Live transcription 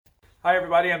Hi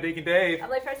everybody, I'm Deacon Dave. I'm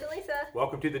Layperson Lisa.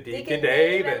 Welcome to the Deacon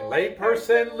Dave and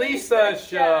Layperson Lisa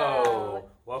Show.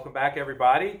 Welcome back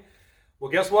everybody.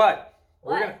 Well, guess what?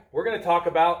 What? We're gonna talk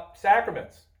about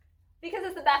sacraments. Because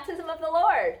it's the baptism of the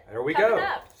Lord. There we Coming go.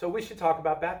 up. So we should talk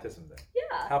about baptism then.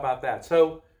 Yeah. How about that?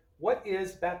 So what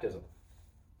is baptism?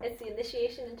 It's the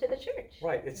initiation into the church.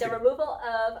 Right. It's the removal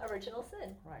of original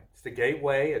sin. Right. It's the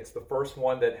gateway. It's the first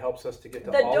one that helps us to get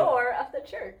to the all door of the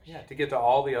church. Yeah, to get to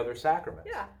all the other sacraments.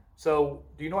 Yeah. So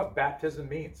do you know what baptism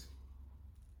means?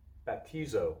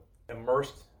 Baptizo,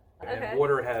 immersed. Okay. And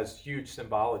water has huge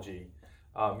symbology,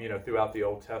 throughout the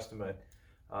Old Testament,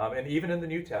 and even in the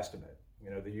New Testament.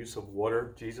 The use of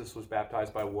water. Jesus was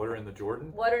baptized by water in the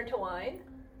Jordan. Water into wine.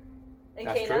 In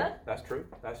That's Cana. true.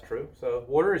 That's true. So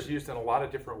water is used in a lot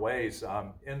of different ways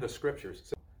in the scriptures.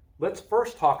 So let's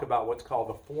first talk about what's called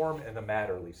the form and the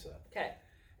matter, Lisa. Okay.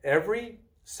 Every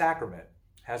sacrament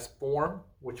has form,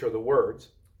 which are the words,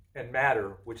 and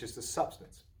matter, which is the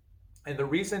substance. And the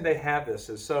reason they have this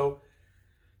is so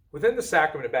within the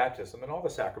sacrament of baptism and all the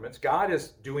sacraments, God is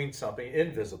doing something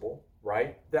invisible,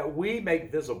 right, that we make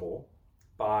visible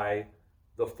by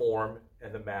the form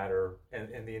and the matter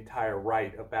and the entire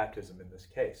rite of baptism in this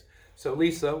case. So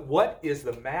Lisa, what is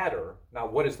the matter?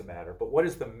 Not what is the matter, but what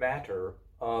is the matter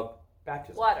of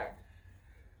baptism?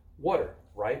 Water,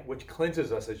 right, which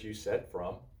cleanses us, as you said,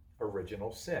 from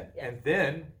original sin. Yes. And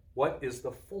then what is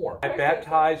the form? I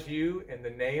baptize you in the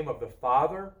name of the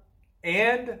Father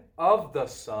and of the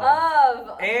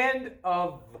Son and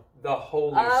of the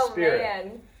Holy Spirit. Oh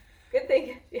man, good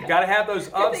thing. Yeah. You got to have those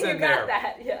Good ofs thing in you there. got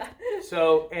that. Yeah.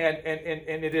 So and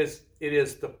it is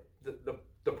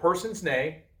the person's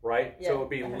name, right? Yeah. So it would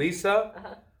be Lisa.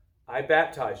 Uh-huh. I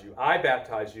baptize you. I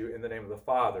baptize you in the name of the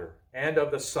Father and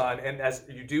of the Son. And as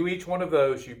you do each one of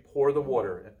those, you pour the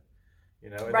water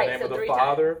in. In the name of the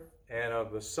Father and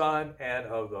of the Son and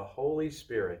of the Holy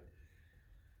Spirit.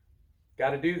 Got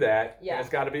to do that. Yeah. And it's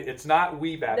got to be. It's not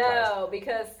we baptize. No,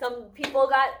 because some people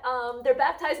got their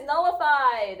baptized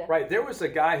nullified. Right. There was a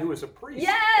guy who was a priest.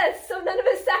 Yes. So none of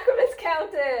his sacraments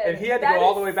counted. And he had to go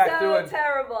all the way back through. So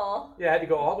terrible. Yeah, had to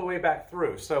go all the way back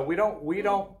through. So we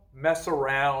don't mess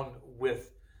around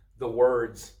with the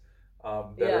words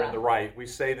that are in the rite. We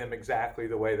say them exactly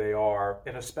the way they are,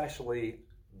 and especially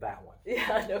that one.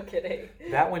 Yeah, no kidding.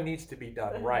 That one needs to be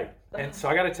done right. And so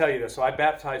I got to tell you this. So I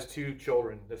baptized 2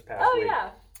 children this past week. Oh,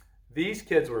 yeah. These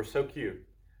kids were so cute,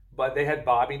 but they had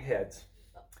bobbing heads.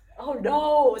 Oh,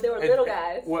 no. They were little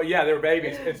guys. Well, yeah, they were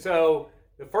babies. And so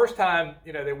the first time,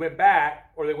 they went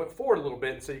back or they went forward a little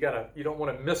bit. And so you don't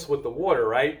want to miss with the water,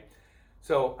 right?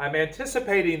 So I'm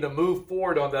anticipating the move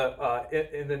forward on the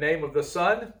in the name of the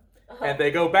Son. And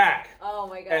they go back. Oh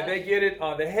my gosh. And they get it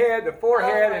on the head, the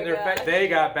forehead, and they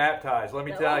got baptized. Let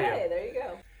me tell you. There you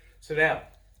go. So now,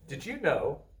 did you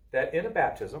know that in a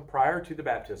baptism, prior to the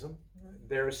baptism,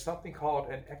 there is something called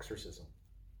an exorcism?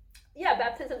 Yeah,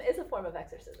 baptism is a form of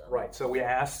exorcism. Right. So we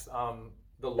ask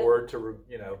the Lord to,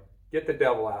 get the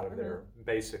devil out of there,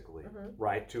 basically,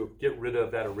 right? To get rid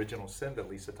of that original sin that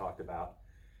Lisa talked about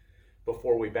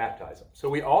before we baptize them. So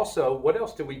we also, what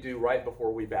else do we do right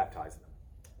before we baptize them?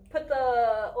 Put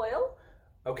the oil?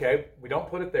 Okay, we don't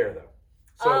put it there though.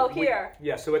 So here.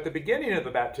 So at the beginning of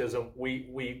the baptism,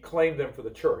 we claim them for the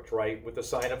church, right? With the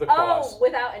sign of the cross. Oh,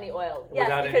 without any oil.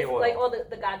 Without yes, any oil. like all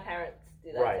the godparents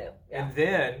do that too. Yeah. And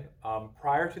then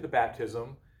prior to the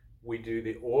baptism, we do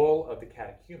the oil of the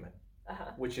catechumen,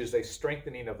 which is a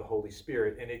strengthening of the Holy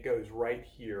Spirit, and it goes right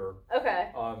here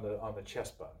on the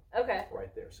chest bone. Okay.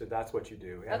 Right there. So that's what you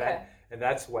do. And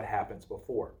that's what happens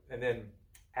before. And then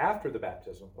after the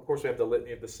baptism, of course, we have the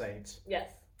litany of the saints.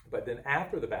 Yes. But then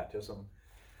after the baptism,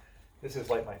 this is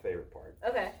like my favorite part.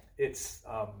 Okay. It's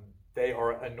they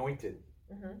are anointed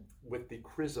with the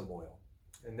chrism oil,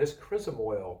 and this chrism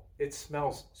oil, it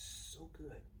smells so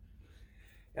good.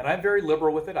 And I'm very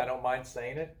liberal with it. I don't mind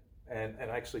saying it, and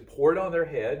actually pour it on their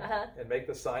head and make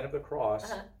the sign of the cross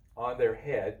on their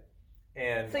head.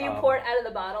 And so you pour it out of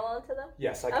the bottle onto them?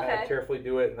 Yes, I kind of carefully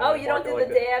do it. And you don't do the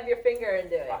dab your finger and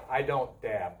do it? I don't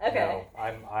dab. Okay.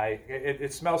 No,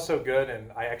 it smells so good,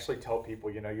 and I actually tell people,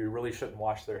 you really shouldn't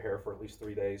wash their hair for at least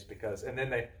 3 days and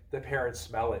then the parents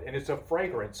smell it, and it's a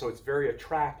fragrance, so it's very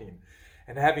attracting.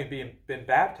 And having been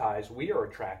baptized, we are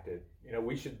attracted.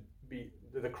 We should be,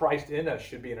 the Christ in us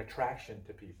should be an attraction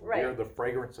to people. Right. We are the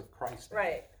fragrance of Christ.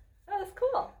 Right. Oh, that's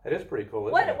cool. It is pretty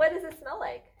cool, What does it smell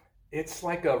like? It's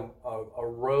like a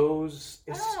rose.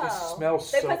 It smells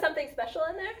They put something special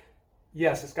in there?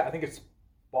 Yes, I think it's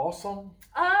balsam.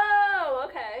 Oh,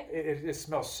 okay. It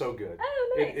smells so good.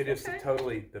 Oh, nice. It is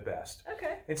totally the best.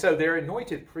 Okay. And so they're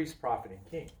anointed priest, prophet,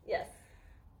 and king. Yes.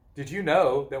 Did you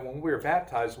know that when we are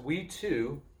baptized, we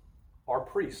too are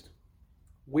priests?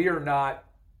 We are not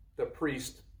the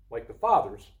priest like the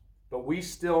fathers, but we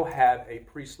still have a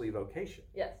priestly vocation.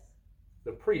 Yes.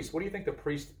 The priest, what do you think the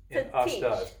priest in To us teach.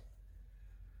 does?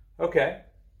 Okay,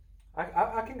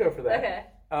 I can go for that.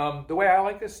 Okay. The way I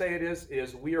like to say it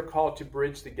is we are called to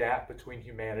bridge the gap between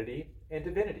humanity and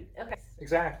divinity. Okay.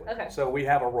 Exactly. Okay. So we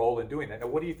have a role in doing that. Now,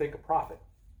 what do you think a prophet?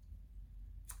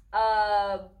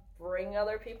 Bring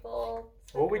other people.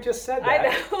 Well, we just said I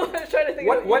that. know. I was trying to think.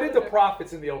 What did the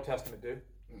prophets in the Old Testament do?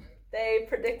 They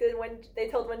predicted they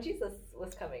told when Jesus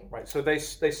was coming. Right. So they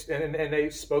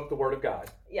spoke the word of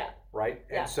God. Yeah. Right.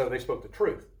 And Yeah. so they spoke the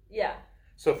truth. Yeah.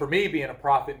 So for me, being a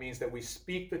prophet means that we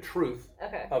speak the truth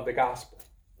Okay. of the gospel.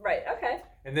 Right. Okay.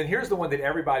 And then here's the one that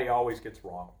everybody always gets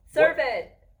wrong. Servant.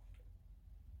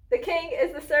 The king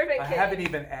is the servant I king. haven't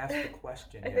even asked the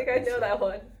question I yet, think I know Lisa. that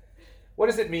one. What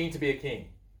does it mean to be a king?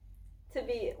 To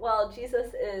be, well,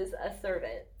 Jesus is a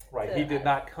servant. Right. to He did us.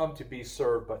 not come to be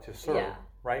served, but to serve. Yeah.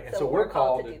 Right. And So so we're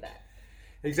called to do that.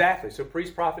 Exactly. So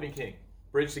priest, prophet, and king.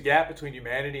 Bridge the gap between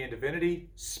humanity and divinity,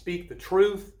 speak the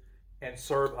truth, and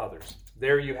serve others.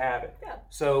 There you have it. Yeah.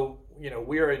 So,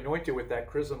 we are anointed with that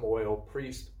chrism oil,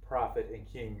 priest, prophet, and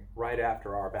king right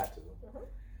after our baptism. Mhm.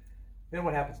 Then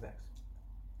what happens next?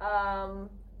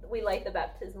 We light the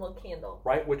baptismal candle,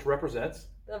 Right? Which represents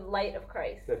the light of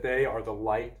Christ. that they are the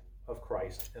light of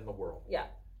Christ in the world. Yeah.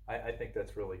 I think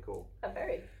that's really cool.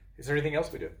 Very. Is there anything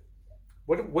else we do?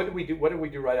 What do we do? What do we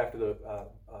do right after the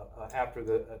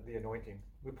anointing?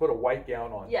 We put a white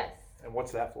gown on. Yes. And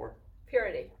what's that for?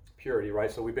 Purity. Purity,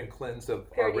 right? So we've been cleansed of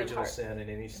Purity our of original heart. sin and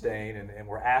any stain, and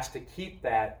we're asked to keep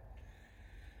that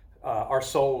our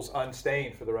souls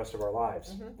unstained for the rest of our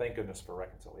lives. Mhm. Thank goodness for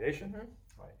reconciliation. Mhm.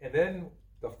 Right. And then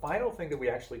the final thing that we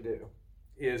actually do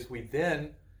is we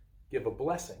then give a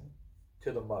blessing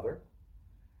to the mother,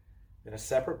 then a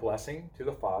separate blessing to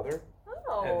the father,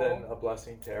 Oh. and then a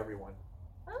blessing to everyone.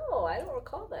 Oh, I don't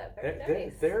recall that. Very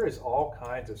nice. There is all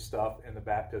kinds of stuff in the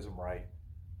baptism rite.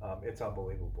 It's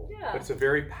unbelievable. Yeah. But it's a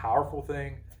very powerful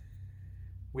thing.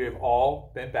 We have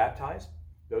all been baptized,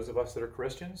 those of us that are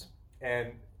Christians,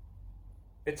 and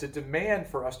it's a demand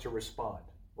for us to respond,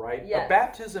 right? Yes. Our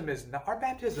baptism, it's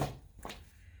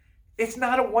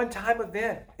not a one-time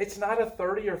event. It's not a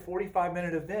 30 or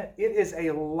 45-minute event. It is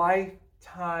a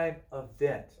lifetime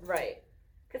event. Right.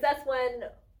 Because that's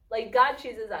when, God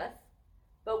chooses us,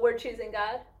 but we're choosing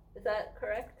God. Is that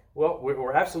correct? Well,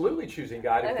 we're absolutely choosing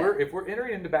God. Okay. If we're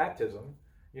entering into baptism,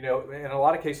 in a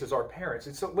lot of cases, our parents.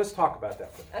 And so let's talk about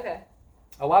that for a minute. Okay.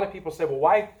 A lot of people say, well,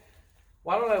 why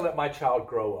don't I let my child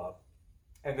grow up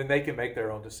and then they can make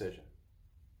their own decision?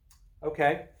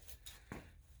 Okay.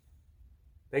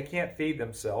 They can't feed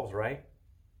themselves, right?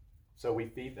 So we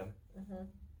feed them. Mm-hmm.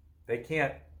 They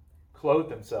can't clothe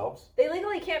themselves. They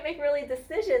legally can't make really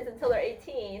decisions until they're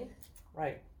 18.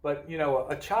 Right. But,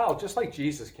 a child, just like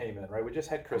Jesus came in, right? We just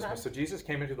had Christmas. Uh-huh. So Jesus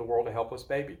came into the world a helpless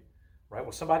baby, right?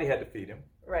 Well, somebody had to feed him.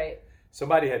 Right.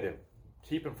 Somebody had to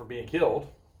keep him from being killed,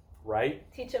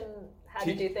 right? Teach them how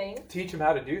to do things. Teach him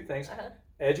how to do things. Uh-huh.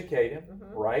 Educate him,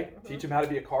 Mhm. right? Mhm. Teach him how to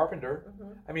be a carpenter.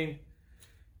 Mhm. I mean,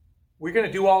 we're going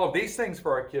to do all of these things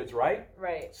for our kids, right?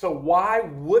 Right. So why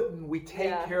wouldn't we take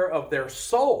Yeah. care of their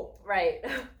soul? Right.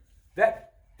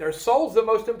 That their soul's the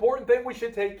most important thing we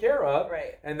should take care of,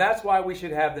 Right. and that's why we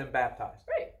should have them baptized.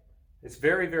 Right. It's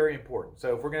very, very important.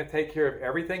 So if we're going to take care of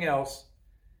everything else,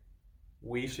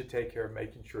 we should take care of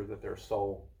making sure that their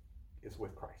soul is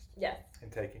with Christ Yes.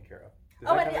 and taken care of. Does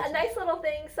Oh, that and kinda a make nice little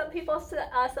thing. Some people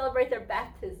celebrate their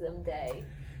baptism day.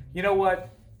 You know what?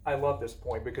 I love this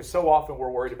point because so often we're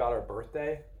worried about our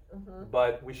birthday, Mm-hmm.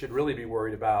 but we should really be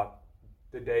worried about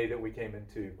the day that we came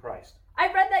into Christ.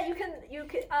 I read that you can.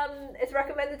 It's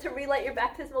recommended to relight your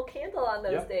baptismal candle on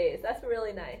those Yep. days. That's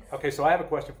really nice. Okay, so I have a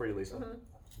question for you, Lisa. Mhm.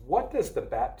 What does the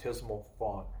baptismal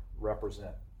font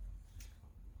represent?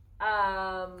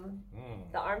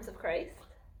 The arms of Christ.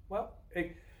 Well,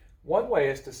 one way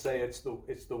is to say it's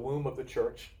the womb of the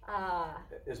church. Ah.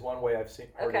 Is one way I've heard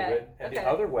Okay, it written, and okay. the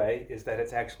other way is that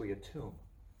it's actually a tomb.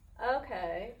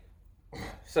 Okay.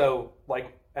 So,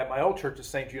 like at my old church at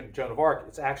St. Joan of Arc,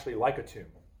 it's actually like a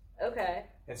tomb. Okay.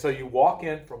 And so you walk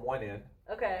in from one end,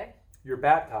 Okay. you're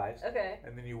baptized, Okay.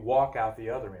 and then you walk out the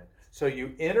other end. So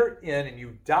you enter in and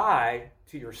you die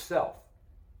to yourself.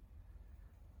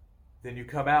 Then you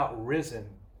come out risen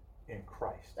in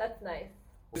Christ. That's nice.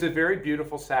 It's a very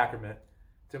beautiful sacrament.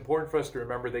 It's important for us to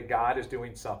remember that God is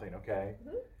doing something, okay?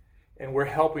 Mhm. And we're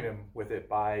helping him with it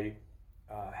by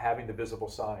having the visible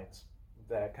signs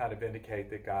that kind of indicate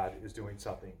that God is doing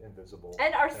something invisible.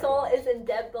 And our in soul lives. is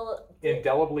indelible.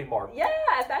 Indelibly marked. Yeah.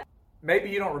 That. Maybe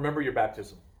you don't remember your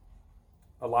baptism.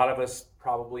 A lot of us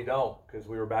probably don't because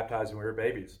we were baptized when we were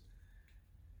babies.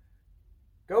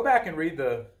 Go back and read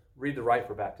the rite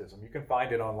for baptism. You can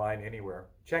find it online anywhere.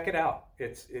 Check it out.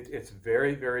 It's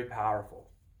very, very powerful.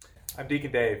 I'm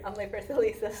Deacon Dave. I'm layperson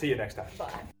Lisa. See you next time.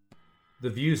 Bye. The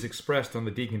views expressed on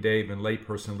the Deacon Dave and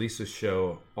layperson Lisa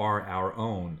show are our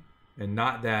own and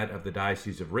not that of the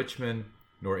Diocese of Richmond,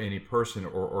 nor any person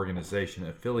or organization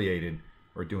affiliated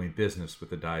or doing business with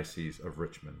the Diocese of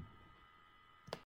Richmond.